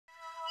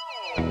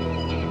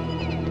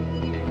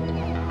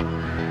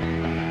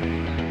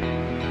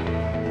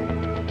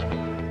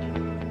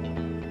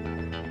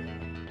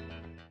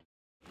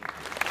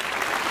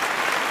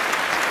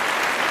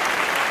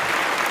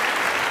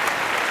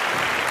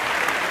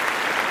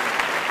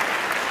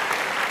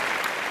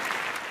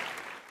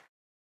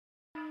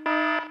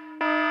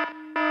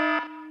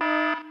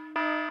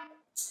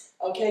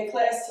Okay,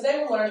 class,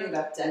 today we're learning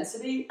about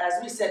density. As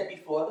we said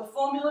before, the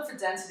formula for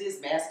density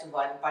is mass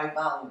divided by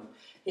volume.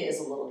 Here's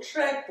a little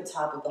trick. The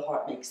top of the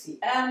heart makes the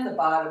M, the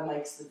bottom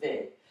makes the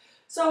V.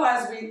 So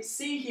as we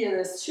see here,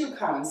 there's two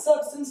common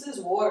substances,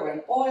 water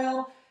and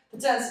oil. The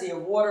density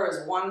of water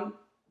is 1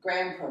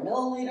 gram per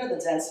milliliter. The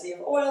density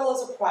of oil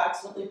is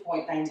approximately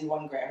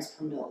 0.91 grams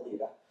per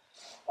milliliter.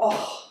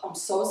 Oh, I'm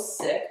so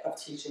sick of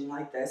teaching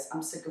like this.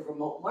 I'm sick of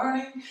remote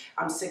learning.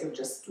 I'm sick of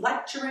just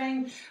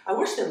lecturing. I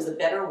wish there was a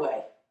better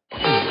way.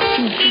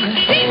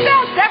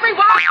 Seatbelts,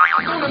 everyone!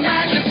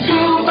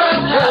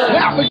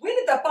 Where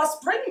did that bus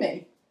bring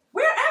me?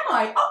 Where am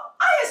I? Oh,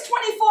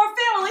 IS-24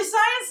 Family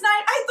Science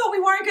Night. I thought we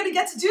weren't going to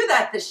get to do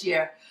that this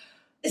year.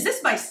 Is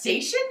this my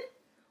station?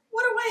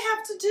 What do I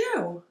have to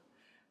do?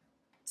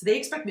 Do they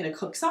expect me to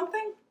cook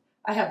something?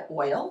 I have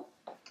oil.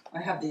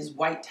 I have these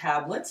white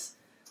tablets.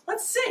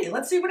 Let's see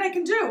what I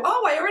can do.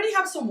 Oh, I already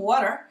have some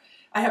water.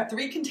 I have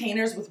 3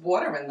 containers with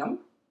water in them.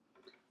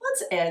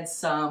 Let's add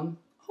some.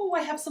 Oh,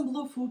 I have some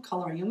blue food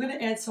coloring. I'm going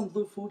to add some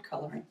blue food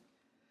coloring.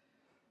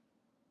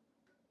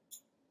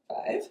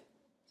 5.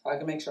 So I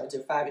can make sure I do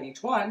 5 in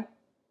each one.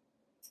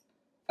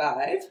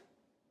 5.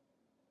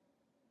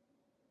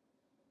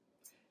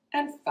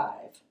 And 5.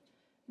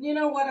 You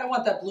know what? I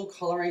want that blue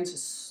coloring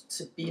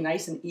to be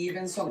nice and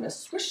even, so I'm going to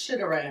swish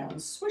it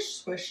around. Swish,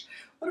 swish.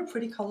 What a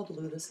pretty color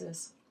blue this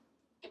is.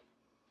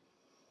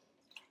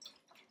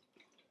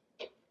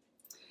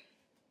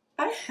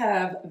 I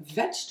have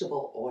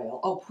vegetable oil.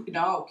 Oh,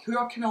 no,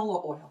 pure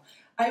canola oil.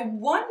 I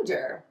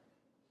wonder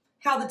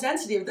how the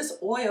density of this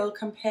oil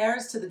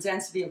compares to the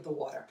density of the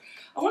water.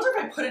 I wonder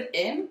if I put it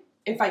in,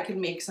 if I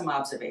can make some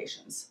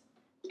observations.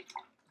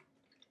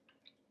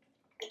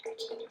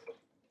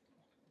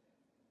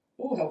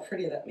 Oh, how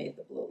pretty that made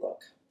the blue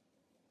look.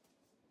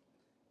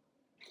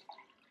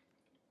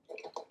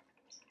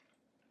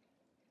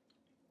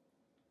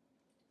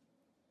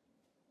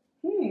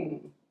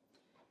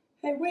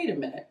 Hey, wait a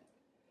minute.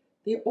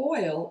 The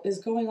oil is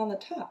going on the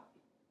top.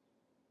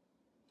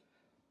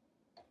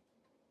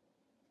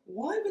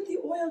 Why would the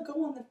oil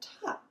go on the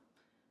top?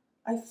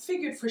 I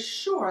figured for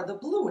sure the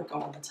blue would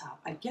go on the top.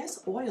 I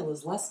guess oil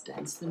is less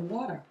dense than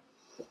water.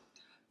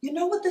 You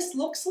know what this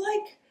looks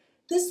like?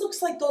 This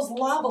looks like those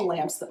lava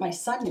lamps that my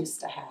son used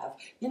to have.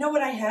 You know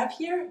what I have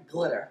here?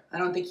 Glitter. I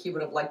don't think he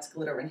would have liked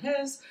glitter in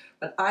his,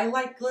 but I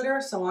like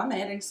glitter, so I'm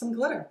adding some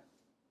glitter.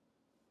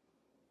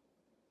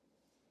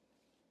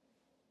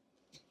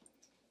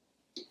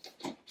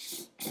 I'm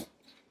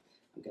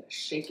going to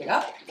shake it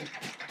up.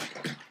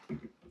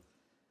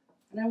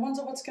 And I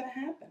wonder what's going to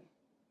happen.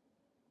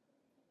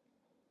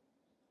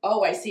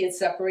 Oh, I see it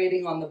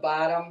separating on the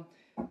bottom.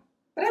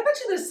 But I bet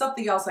you there's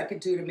something else I could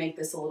do to make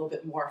this a little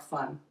bit more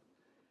fun.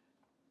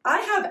 I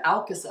have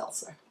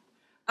Alka-Seltzer.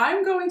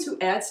 I'm going to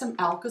add some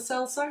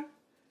Alka-Seltzer.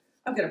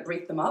 I'm going to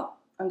break them up.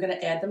 I'm going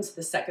to add them to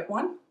the second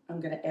one. I'm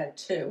going to add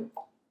 2.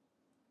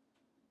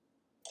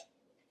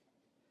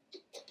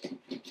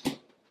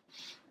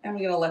 And we're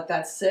going to let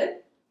that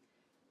sit.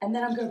 And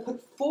then I'm going to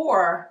put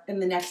 4 in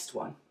the next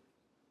one.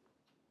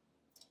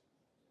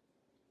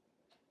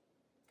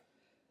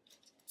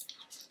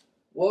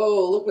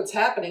 Whoa, look what's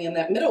happening in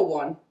that middle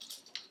one.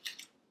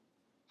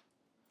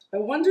 I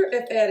wonder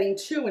if adding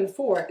 2 and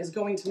 4 is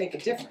going to make a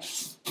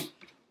difference.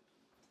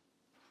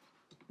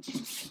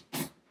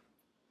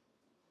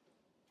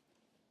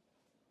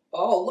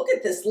 Oh, look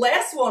at this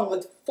last one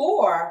with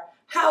 4.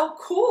 How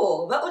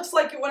cool. That looks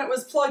like when it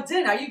was plugged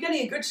in. Are you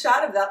getting a good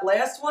shot of that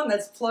last one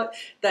has 4?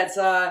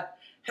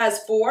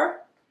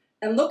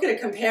 And look at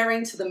it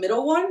comparing to the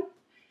middle one.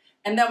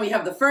 And then we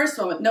have the first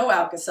one with no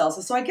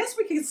Alka-Seltzer. So I guess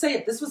we could say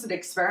if this was an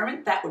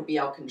experiment, that would be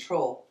out of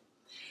control.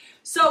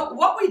 So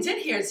what we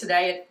did here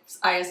today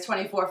at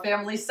IS-24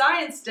 Family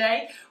Science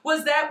Day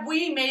was that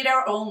we made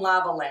our own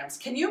lava lamps.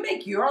 Can you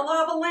make your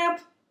lava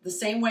lamp the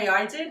same way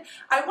I did?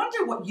 I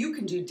wonder what you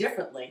can do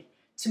differently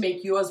to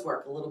make yours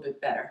work a little bit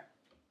better.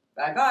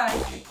 Bye-bye.